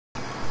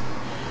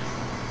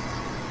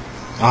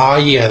Ah,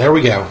 yeah, there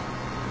we go.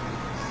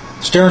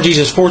 Stoner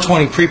Jesus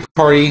 420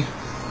 pre-party.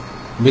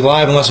 We'll be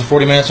live in less than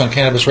 40 minutes on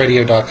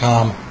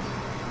CannabisRadio.com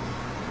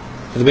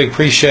for the big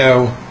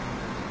pre-show.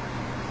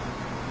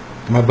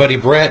 My buddy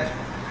Brett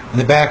in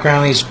the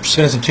background, he's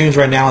spinning some tunes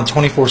right now on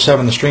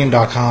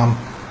 247thestream.com.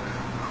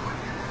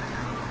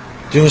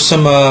 Doing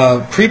some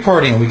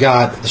pre-partying. We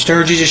got the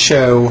Stoner Jesus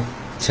Show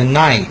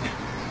tonight,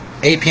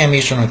 8 p.m.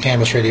 Eastern on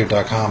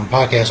CannabisRadio.com.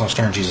 Podcast on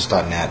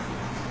StonerJesus.net.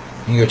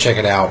 You can go check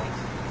it out.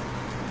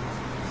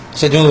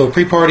 So doing a little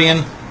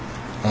pre-partying,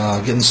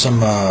 getting some,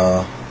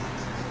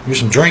 do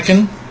some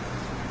drinking.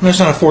 I know it's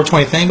not a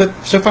 420 thing,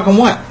 but so fucking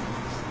what?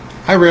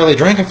 I rarely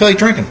drink. I feel like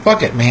drinking.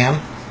 Fuck it,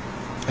 man.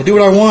 I do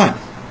what I want.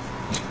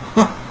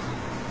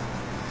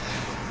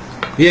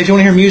 Yeah, if you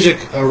want to hear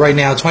music right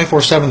now,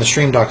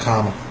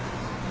 247thestream.com.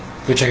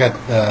 Go check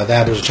out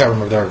that. There's a chat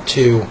room over there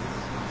too.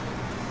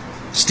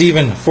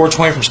 Steven,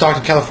 420 from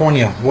Stockton,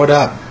 California. What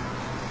up?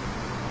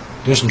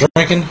 Doing some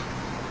drinking.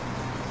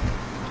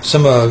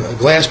 Some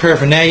glass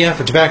paraphernalia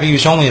for tobacco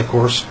use only, of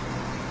course. If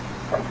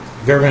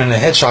you've ever been in a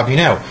head shop, you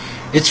know.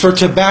 It's for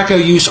tobacco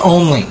use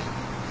only.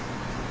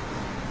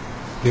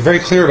 Be very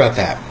clear about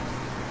that.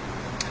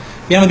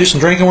 Yeah, I'm going to do some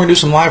drinking. We're going to do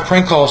some live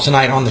prank calls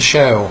tonight on the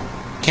show.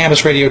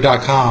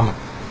 CannabisRadio.com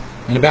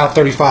in about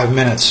 35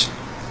 minutes.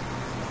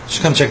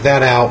 Just come check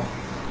that out.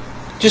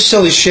 Just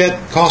silly shit.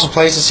 Call some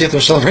places, see if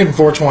they're celebrating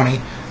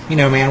 420. You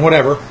know, man,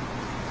 whatever.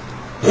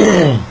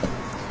 Go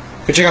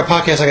check out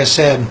podcasts, like I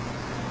said,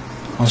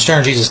 on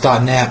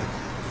StonerJesus.net.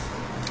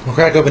 We'll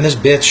crack open this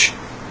bitch.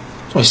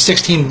 It's only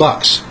 16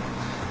 bucks.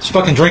 It's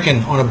fucking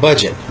drinking on a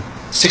budget.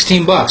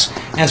 16 bucks.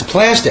 And it's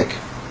plastic.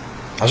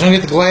 I was going to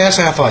get the glass,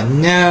 and I thought,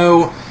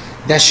 no,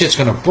 that shit's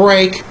going to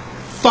break.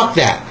 Fuck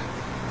that.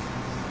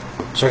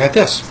 So I got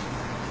this.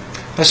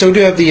 So we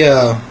do have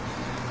the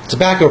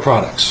tobacco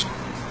products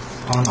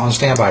on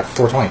standby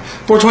for 420.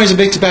 420 is a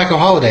big tobacco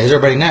holiday, as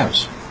everybody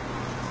knows.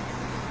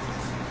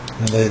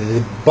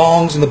 The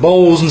bongs and the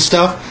bowls and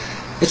stuff.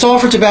 It's all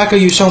for tobacco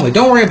use only.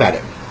 Don't worry about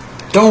it.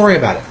 Don't worry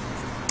about it.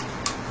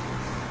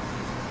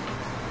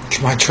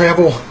 My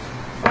travel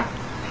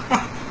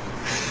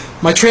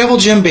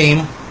Jim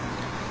Beam,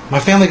 my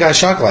Family Guy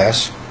shot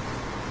glass.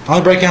 I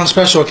only break out on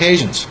special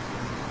occasions.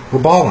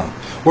 We're balling.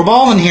 We're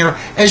balling here,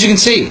 as you can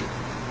see.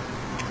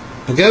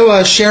 Now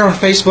go share on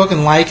Facebook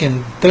and like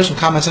and throw some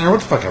comments in there.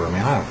 What the fuck ever,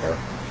 man. I don't care.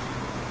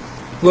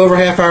 A little over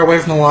a half hour away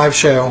from the live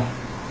show.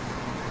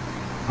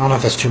 I don't know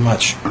if that's too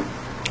much. I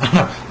don't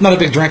know. I'm not a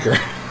big drinker.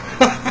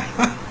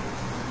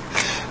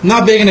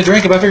 Not big into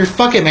drinking, but I figured,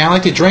 fuck it, man. I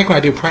like to drink when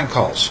I do prank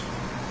calls.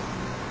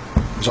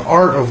 There's an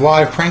art of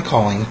live prank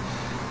calling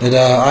that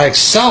I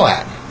excel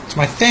at. It's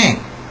my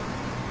thing.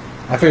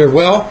 I figured,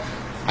 well,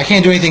 I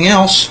can't do anything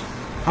else.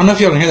 I don't know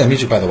if y'all can hear that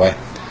music, by the way.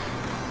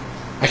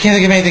 I can't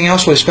think of anything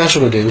else really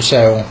special to do,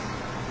 so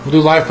we'll do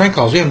live prank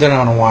calls. We haven't done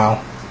it in a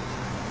while.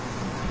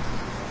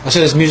 I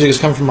said this music is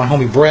coming from my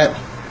homie Brett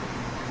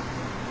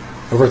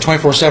over at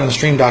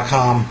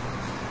 247thestream.com. A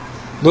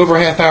little over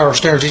a half hour of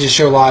Stoner Jesus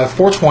Show Live,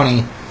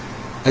 420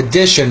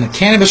 edition,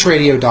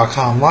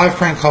 CannabisRadio.com, live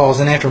prank calls,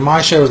 and after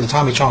my show is the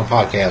Tommy Chong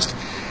podcast.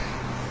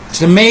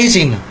 It's an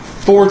amazing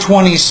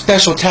 420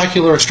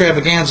 special-tacular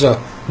extravaganza,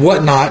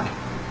 whatnot.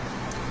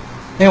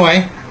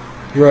 Anyway,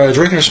 you're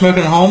drinking or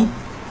smoking at home,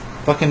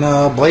 fucking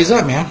blaze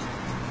up, man.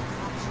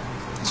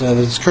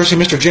 It's courtesy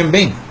Mr. Jim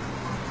Beam.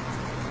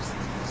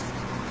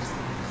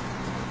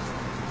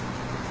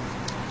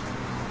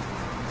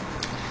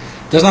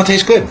 Does not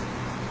taste good.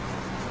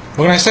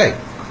 What can I say?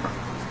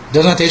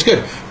 Does not taste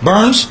good.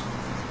 Burns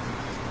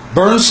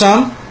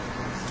some.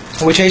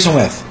 What are we chasing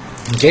with?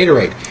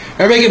 Gatorade.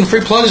 Everybody getting free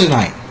plugs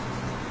tonight.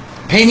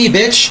 Pay me,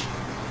 bitch.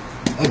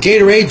 A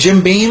Gatorade,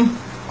 Jim Beam,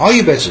 all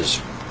you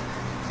bitches.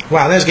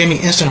 Wow, that just gave me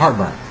instant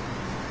heartburn.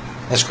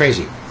 That's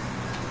crazy.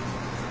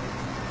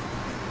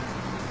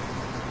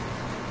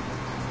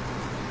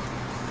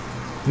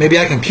 Maybe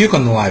I can puke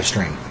on the live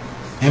stream.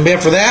 Anybody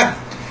up for that?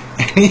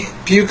 Any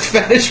puke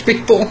fetish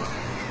people?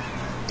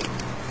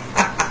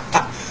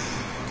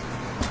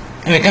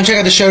 Anyway, come check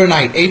out the show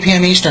tonight, 8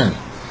 p.m. Eastern.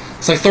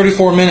 It's like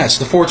 34 minutes,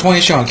 the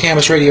 420 show on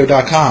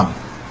CannabisRadio.com.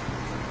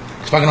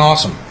 It's fucking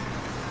awesome.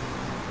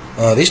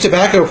 These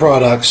tobacco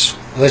products,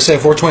 as I said,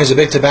 420 is a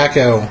big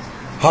tobacco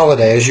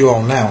holiday, as you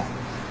all know,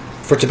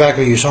 for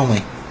tobacco use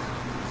only.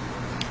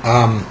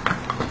 I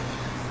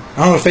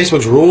don't know what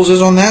Facebook's rules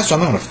is on that, so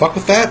I'm not going to fuck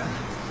with that.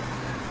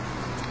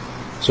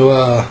 So,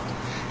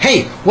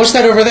 hey, what's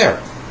that over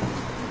there?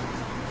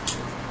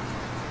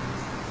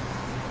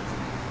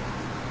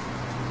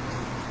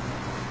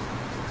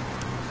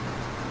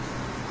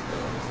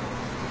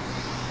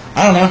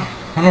 I don't know. I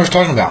don't know what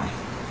you're talking about.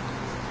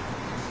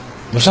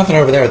 There's something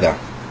over there, though.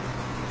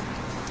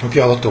 Hope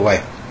y'all looked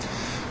away.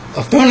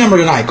 A phone number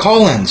tonight.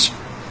 Call-ins.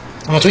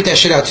 I'm going to tweet that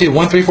shit out, too.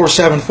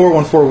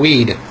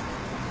 1-347-414-WEED.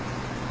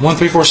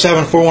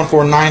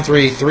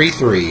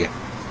 1-347-414-9333.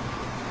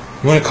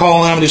 You want to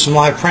call in and do some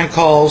live prank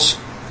calls.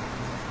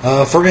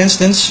 For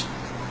instance,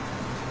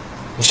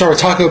 we'll start with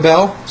Taco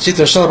Bell. See if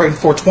they're celebrating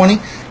 420.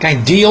 Got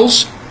any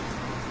deals?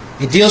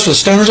 Any deals for the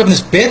stoners up in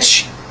this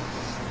bitch?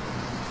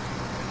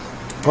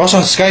 We're also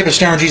on Skype at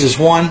Stoner Jesus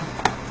 1.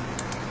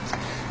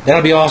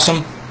 That'll be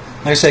awesome.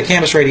 Like I said,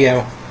 Cannabis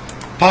Radio.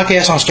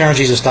 Podcast on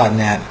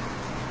stonerjesus.net.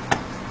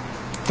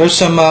 Throw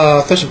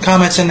some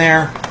comments in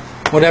there.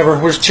 Whatever.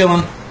 We're just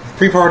chilling,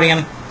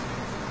 pre-partying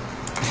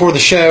before the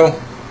show.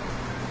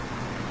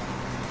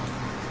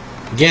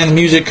 Again, the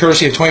music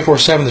courtesy of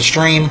 24/7 The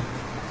Stream.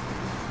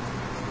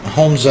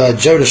 Home's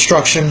Joe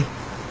Destruction.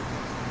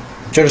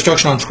 Joe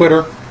Destruction on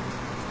Twitter,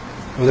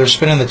 where they're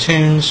spinning the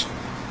tunes.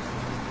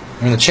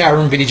 They're in the chat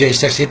room. VDJ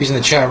Sexy Hippies in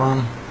the chat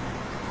room.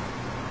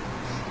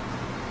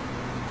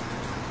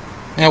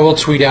 And we'll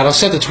tweet out. I'll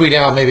set the tweet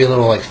out maybe a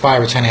little like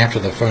 5 or 10 after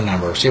the phone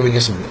number. See if we can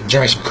get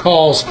generate some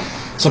calls.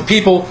 Some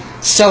people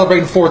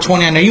celebrating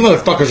 420. I know you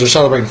motherfuckers are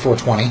celebrating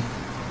 420.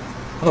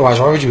 Otherwise,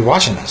 why would you be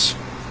watching this?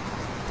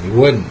 You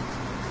wouldn't.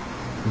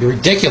 It'd be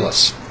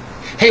ridiculous.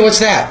 Hey, what's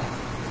that?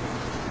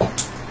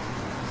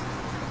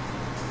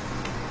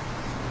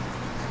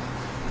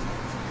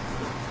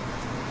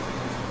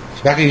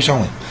 Tobacco use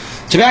only.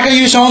 Tobacco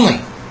use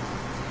only.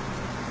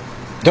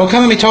 Don't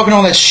come at me talking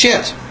all that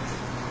shit.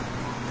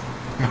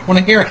 I want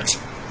to hear it.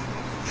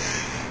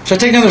 Should I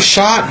take another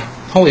shot?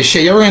 Holy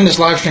shit, you ever in this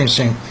live stream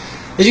soon?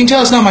 As you can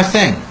tell, it's not my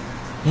thing.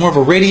 I'm more of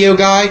a radio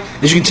guy.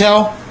 As you can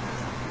tell,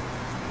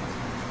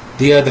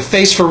 the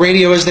face for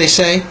radio, as they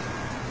say.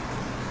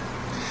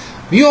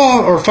 You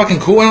all are fucking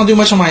cool. I don't do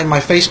much on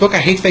my Facebook. I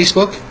hate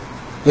Facebook.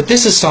 But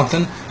this is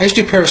something. I used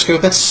to do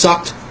Periscope. That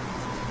sucked.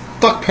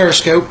 Fuck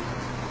Periscope.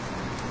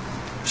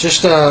 It's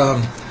just, I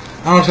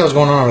don't know what the hell's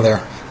going on over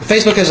there. But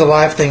Facebook is a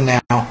live thing now.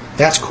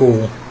 That's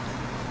cool.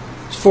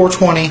 It's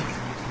 420.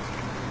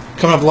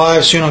 Coming up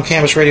live soon on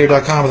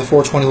CannabisRadio.com with a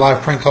 420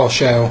 live prank call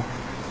show.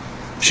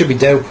 Should be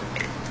dope,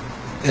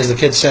 as the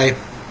kids say.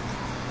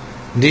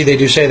 Indeed, they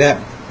do say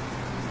that.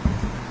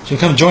 So you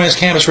can come join us,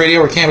 Cannabis Radio,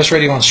 or Cannabis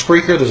Radio on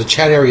Spreaker. There's a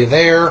chat area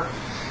there.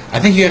 I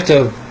think you have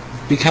to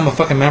become a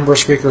fucking member of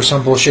Spreaker or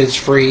some bullshit. It's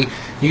free.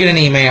 You get an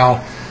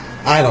email.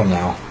 I don't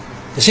know.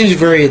 It seems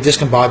very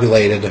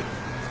discombobulated.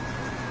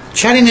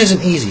 Chatting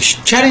isn't easy.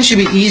 Chatting should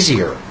be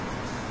easier.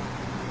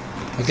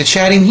 Like the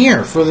chatting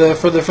here for the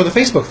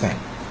Facebook thing.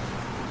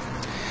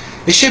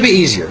 It should be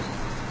easier,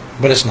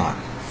 but it's not.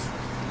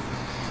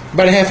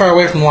 About a half hour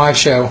away from the live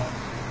show.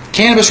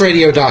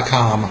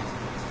 CannabisRadio.com.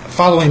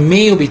 Following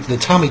me will be the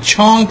Tommy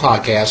Chong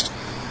podcast.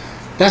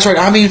 That's right,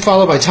 I'm being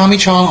followed by Tommy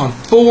Chong on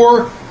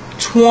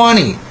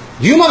 420.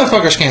 You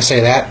motherfuckers can't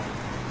say that.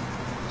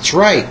 That's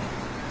right.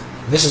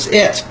 This is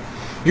it.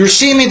 You're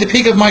seeing me at the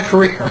peak of my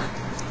career.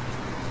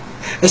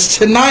 It's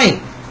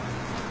tonight.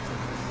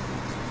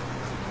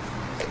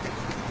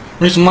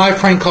 There's some live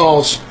prank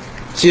calls.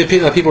 See if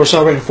people are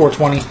celebrating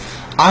 420.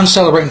 I'm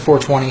celebrating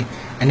 420.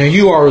 I know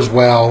you are as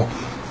well.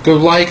 Go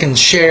like and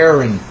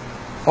share and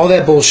all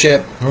that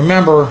bullshit.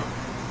 Remember,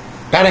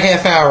 about a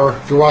half hour,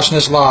 if you're watching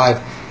this live,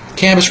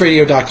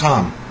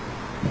 CannabisRadio.com.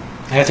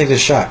 I gotta take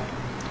this shot.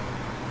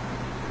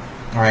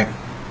 Alright.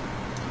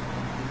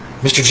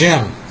 Mr.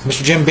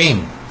 Jim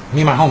Beam.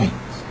 Me and my homie.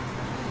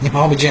 Me and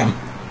my homie Jim.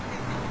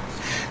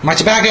 My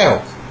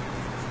tobacco.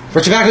 For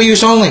tobacco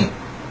use only.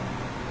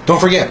 Don't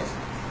forget.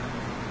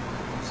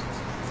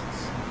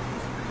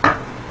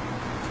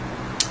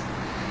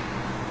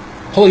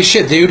 Holy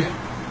shit, dude.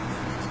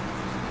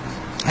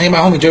 I think my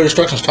homie Joe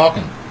Destruction's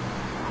talking.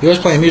 He was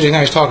playing music,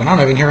 now he's talking. I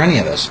don't even hear any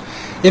of this.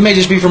 It may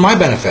just be for my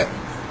benefit.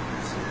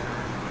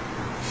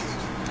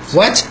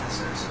 What?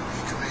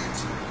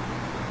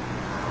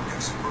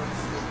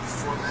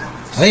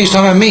 I think he's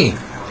talking about me.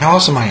 How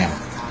awesome I am.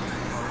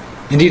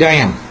 Indeed I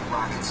am.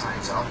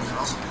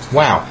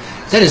 Wow.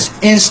 That is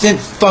instant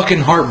fucking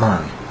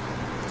heartburn.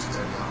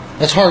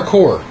 That's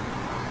hardcore.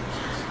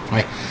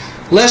 Right.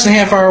 Less than a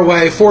half hour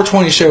away,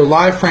 420 show,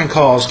 live prank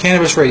calls,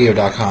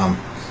 CannabisRadio.com.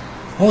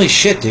 Holy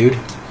shit, dude.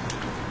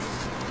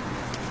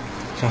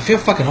 I feel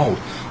fucking old.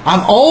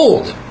 I'm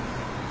old!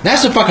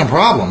 That's the fucking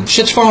problem.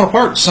 Shit's falling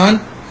apart,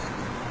 son.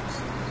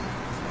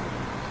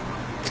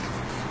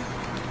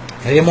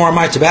 Gotta get more of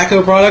my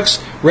tobacco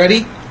products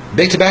ready.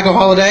 Big tobacco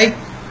holiday.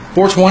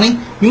 420.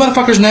 You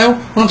motherfuckers know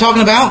what I'm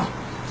talking about?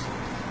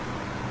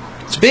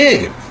 It's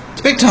big.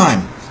 It's big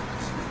time.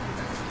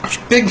 There's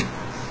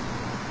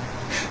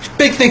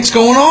big things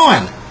going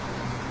on.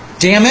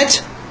 Damn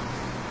it.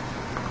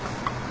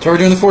 That's why we're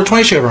doing the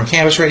 420 show over on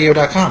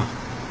CannabisRadio.com.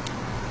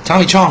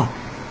 Tommy Chong,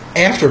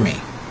 after me.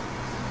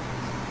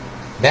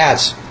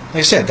 That's, like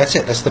I said, that's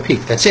it. That's the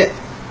peak. That's it.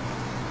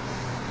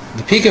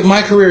 The peak of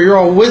my career, you're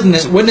all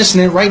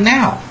witnessing it right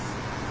now.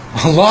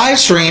 A live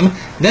stream,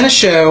 then a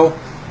show,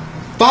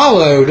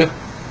 followed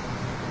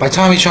by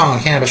Tommy Chong on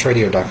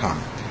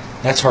CannabisRadio.com.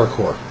 That's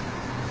hardcore.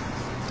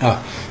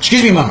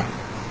 Excuse me a moment.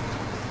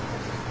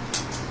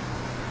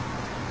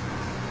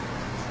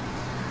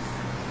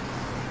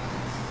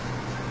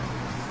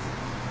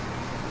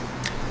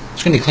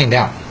 It's going to be cleaned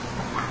out.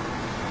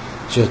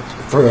 So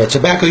for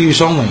tobacco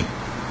use only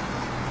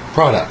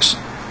products.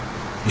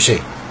 You see.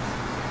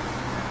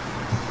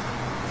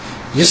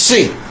 You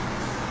see.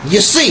 You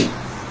see.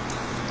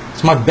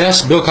 It's my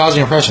best Bill Cosby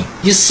impression.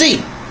 You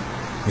see.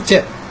 That's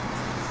it.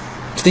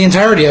 It's the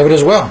entirety of it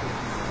as well.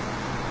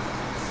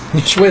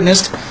 You just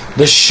witnessed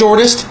the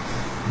shortest,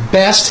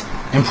 best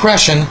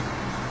impression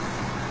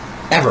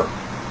ever.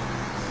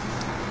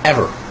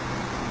 Ever.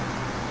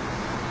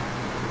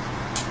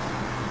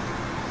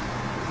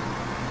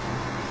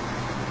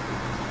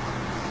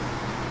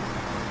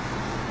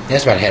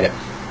 That's about to hit it.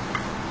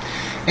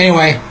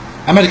 Anyway,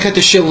 I'm going to cut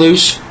this shit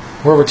loose.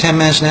 We're over 10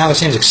 minutes now. That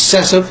seems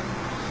excessive.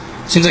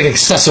 Seems like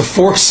excessive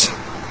force.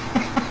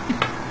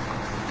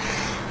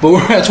 But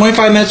we're at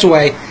 25 minutes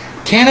away.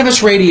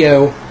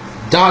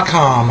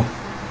 CannabisRadio.com.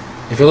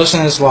 If you're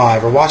listening to this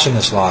live or watching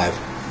this live,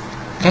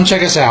 come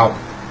check us out.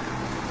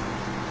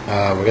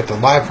 We got the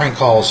live prank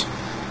calls.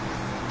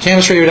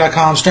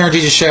 CannabisRadio.com, Stoner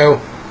Jesus Show.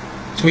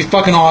 It's going to be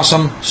fucking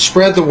awesome.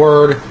 Spread the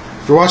word.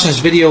 If you're watching this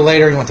video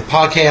later and you want the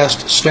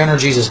podcast,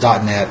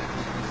 stonerjesus.net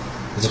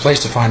is a place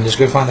to find it. Just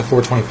go find the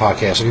 420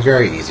 podcast. It'll be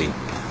very easy.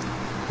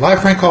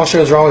 Live prank call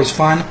shows are always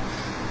fun.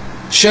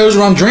 Shows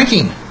where I'm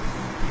drinking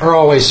are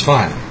always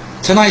fun.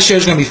 Tonight's show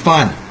is going to be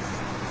fun.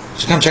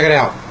 So come check it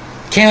out.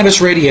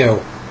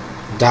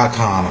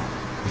 CannabisRadio.com. You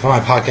can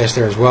find my podcast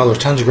there as well. There's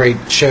tons of great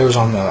shows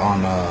on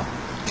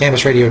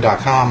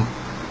CannabisRadio.com.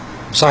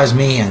 Besides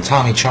me and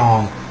Tommy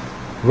Chong,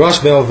 Russ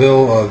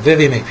Belville,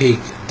 Vivian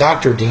McPeak,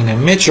 Dr. Dina,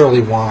 Mitch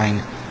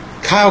Earlywine,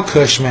 Kyle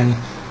Cushman.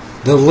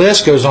 The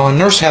list goes on.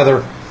 Nurse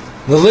Heather.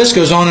 The list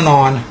goes on and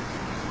on.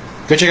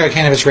 Go check out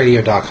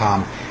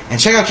CannabisRadio.com. And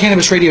check out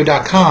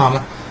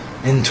CannabisRadio.com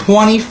in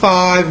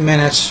 25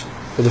 minutes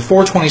for the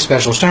 420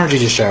 special Stoner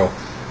Jesus Show.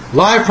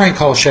 Live prank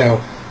call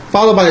show.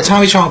 Followed by the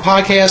Tommy Chong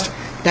podcast.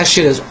 That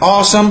shit is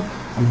awesome.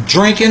 I'm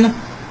drinking.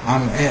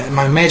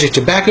 My Magic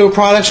Tobacco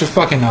products are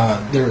fucking.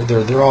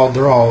 They're all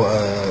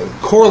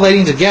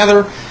correlating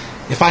together.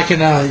 If I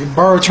can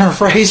borrow a turn of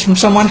phrase from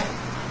someone,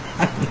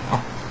 I don't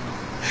know.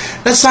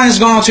 That sign has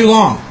gone on too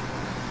long.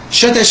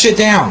 Shut that shit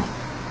down.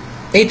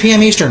 8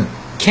 p.m. Eastern.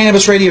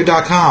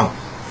 CannabisRadio.com.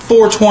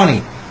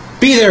 420.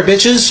 Be there,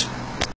 bitches.